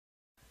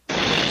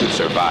To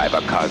survive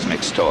a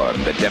cosmic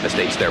storm that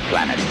devastates their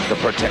planet, the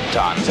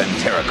Protectons and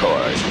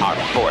Terrakors are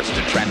forced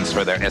to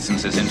transfer their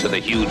essences into the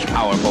huge,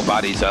 powerful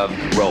bodies of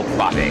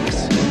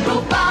Robotix.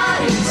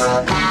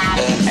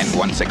 And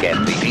once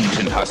again, the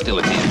ancient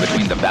hostilities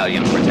between the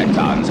valiant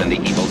Protectons and the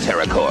evil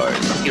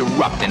Terrakors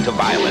erupt into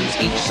violence,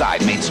 each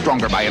side made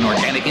stronger by an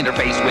organic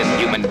interface with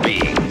human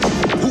beings.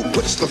 Who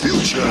puts the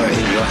future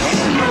in your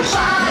hands?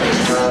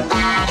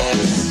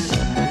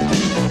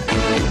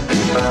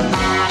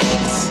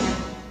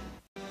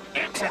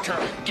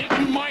 Erector, get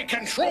in my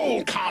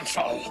control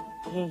console.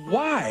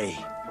 Why?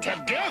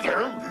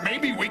 Together,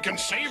 maybe we can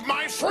save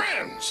my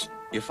friends.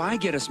 If I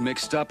get us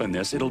mixed up in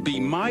this, it'll be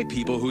my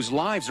people whose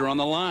lives are on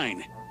the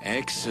line.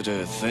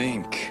 Exeter,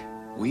 think.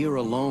 We are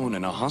alone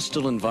in a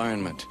hostile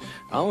environment.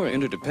 Our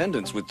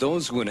interdependence with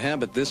those who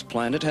inhabit this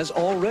planet has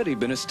already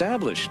been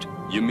established.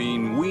 You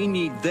mean we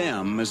need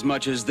them as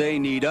much as they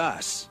need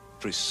us?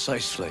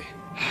 Precisely.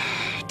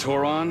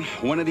 Toron,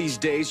 one of these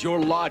days your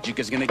logic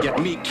is gonna get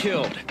me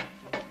killed.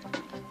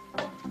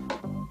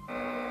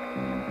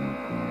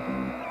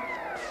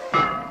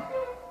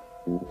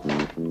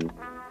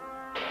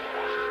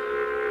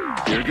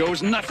 Here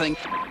goes nothing.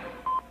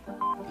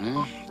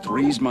 Well,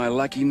 3's my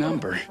lucky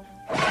number.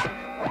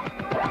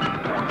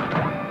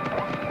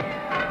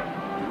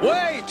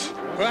 Wait!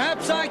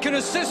 Perhaps I can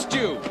assist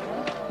you!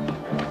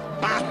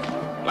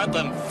 Let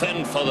them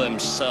fend for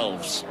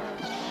themselves.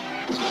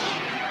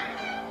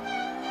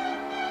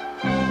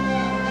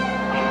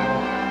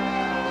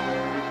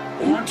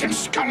 What in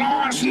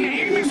Skalorr's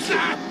name is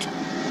that?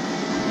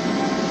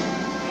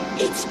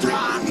 It's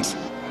Brand.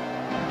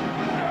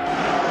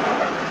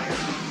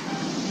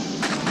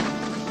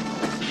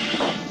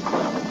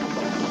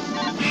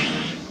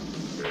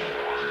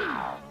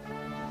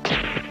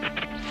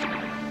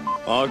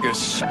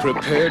 Argus,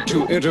 prepare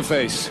to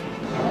interface.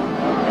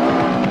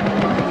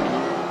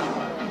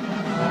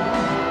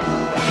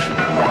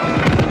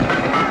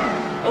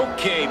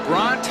 Okay,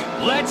 Bront,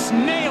 let's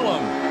nail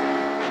him!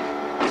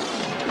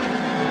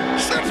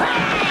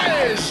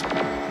 Surprise!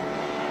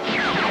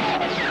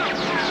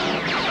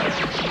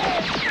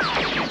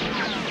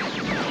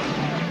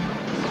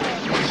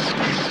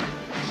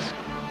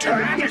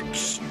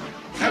 Terrakors!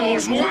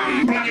 Those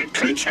warm-blooded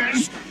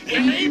creatures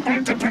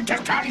enabled the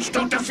Protectons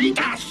to defeat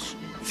us!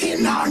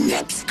 Then our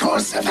next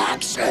course of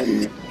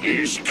action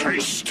Is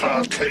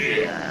crystal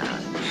clear.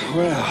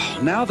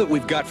 Well, now that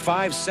we've got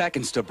 5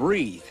 seconds to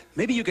breathe,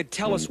 maybe you could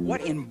tell us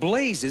what in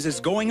blazes is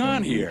going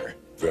on here.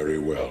 Very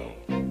well.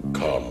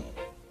 Come.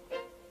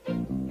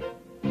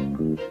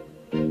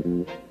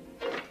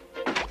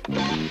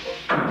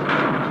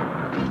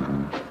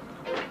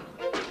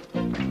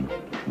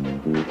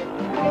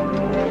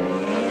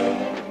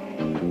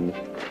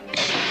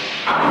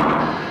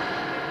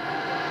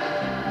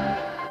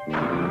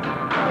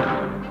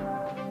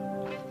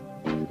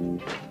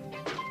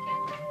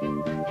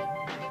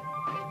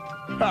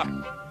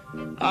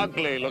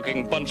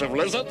 Ugly-looking bunch of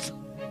lizards.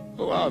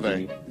 Who are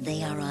they?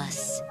 They are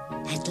us.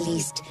 At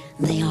least,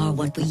 they are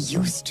what we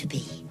used to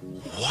be.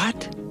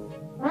 What?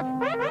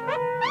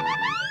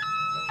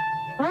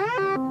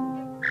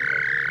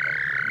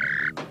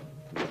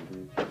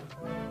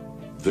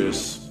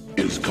 This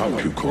is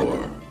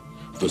CompuCore,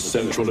 the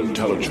central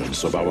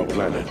intelligence of our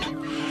planet.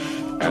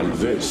 And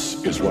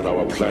this is what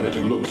our planet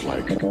looked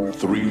like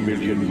 3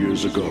 million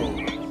years ago.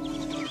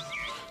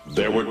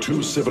 There were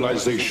 2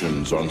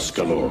 civilizations on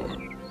Skalorr,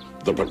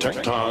 the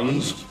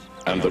Protectons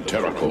and the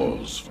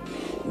Terrakors.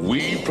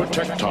 We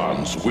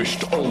Protectons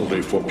wished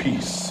only for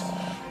peace,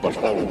 but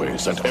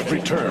always, at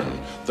every turn,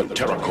 the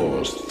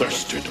Terrakors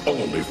thirsted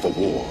only for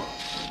war.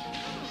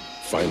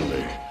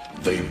 Finally,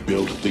 they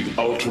built the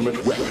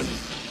ultimate weapon,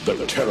 the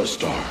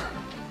Terrastar.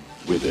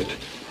 With it,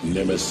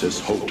 Nemesis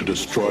hoped to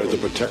destroy the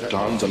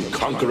Protectons and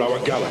conquer our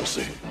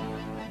galaxy.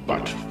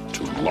 But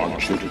to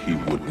launch it, he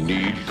would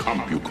need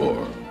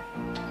CompuCore.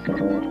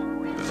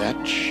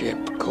 That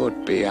ship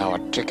could be our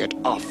ticket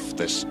off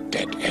this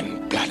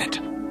dead-end planet.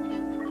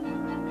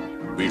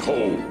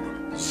 Behold,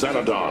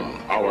 Xanadon,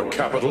 our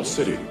capital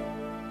city.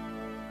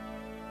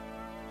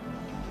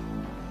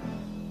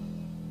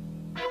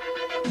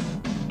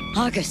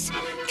 Argus,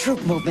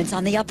 troop movements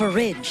on the upper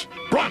ridge.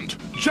 Brunt,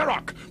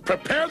 Sherrock,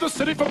 prepare the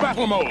city for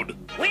battle mode.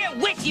 We're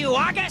with you,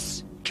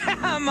 Argus!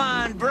 Come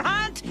on,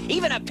 Brunt!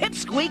 Even a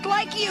pipsqueak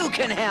like you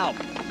can help!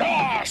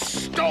 Ah,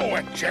 stow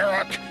it,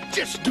 Sherrock.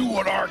 Just do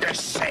what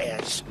Argus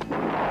says.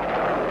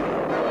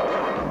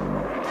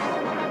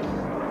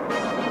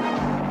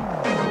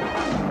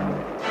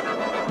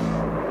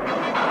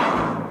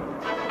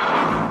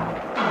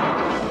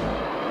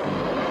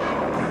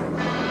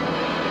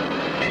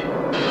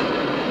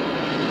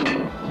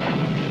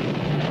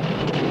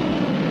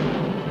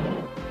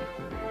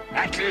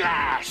 At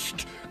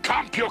last,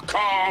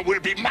 CompuCore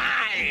will be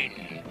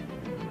mine!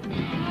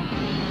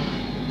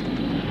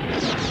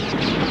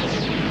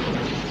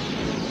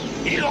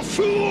 You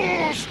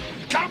fools!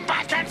 Come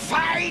back and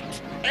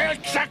fight!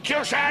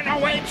 Execution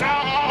awaits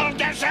all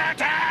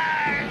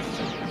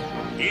deserters!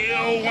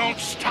 You won't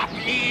stop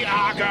me,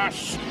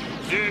 Argus!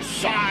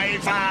 This I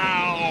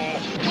vow!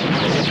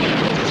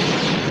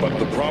 But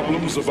the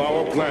problems of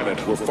our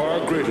planet were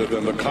far greater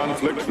than the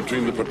conflict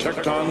between the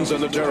Protectons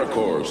and the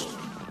Terrakors.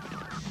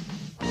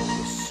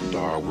 The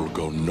star will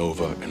go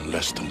nova in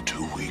less than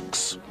 2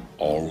 weeks.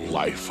 All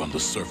life on the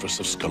surface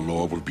of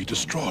Skalorr will be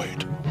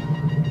destroyed.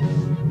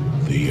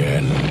 The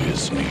end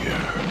is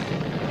near.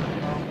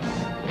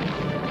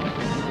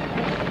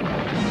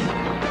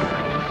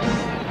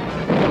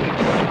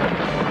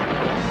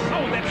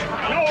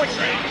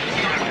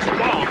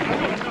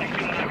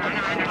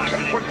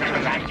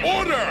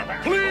 Order!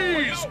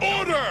 Please,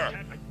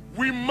 order!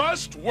 We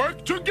must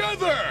work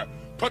together!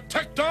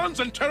 Protectons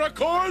and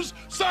Terrakors,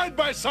 side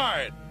by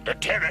side! The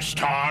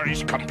TerraStar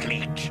is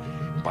complete,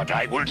 but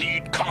I will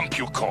need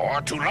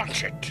CompuCore to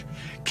launch it.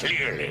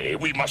 Clearly,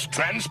 we must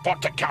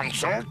transport the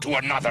Council to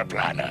another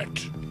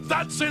planet.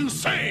 That's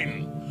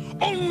insane!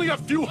 Only a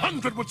few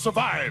hundred would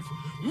survive.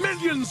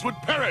 Millions would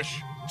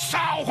perish. So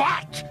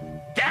what?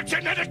 They're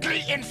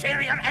genetically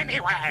inferior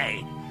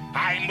anyway.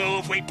 I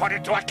move we put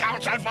it to a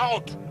council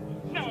vote.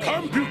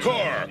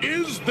 CompuCore,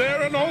 is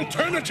there an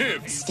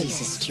alternative?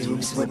 Stasis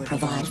tubes would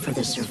provide for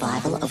the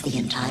survival of the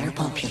entire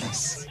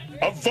populace.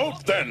 A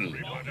vote,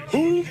 then.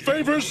 Who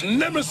favors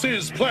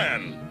Nemesis'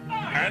 plan?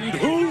 And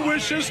who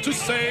wishes to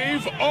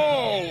save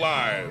all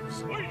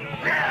lives?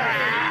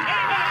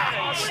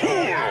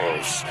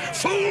 Fools!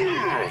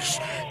 Fools!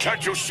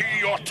 Can't you see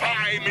your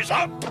time is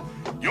up?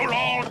 You're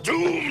all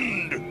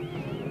doomed!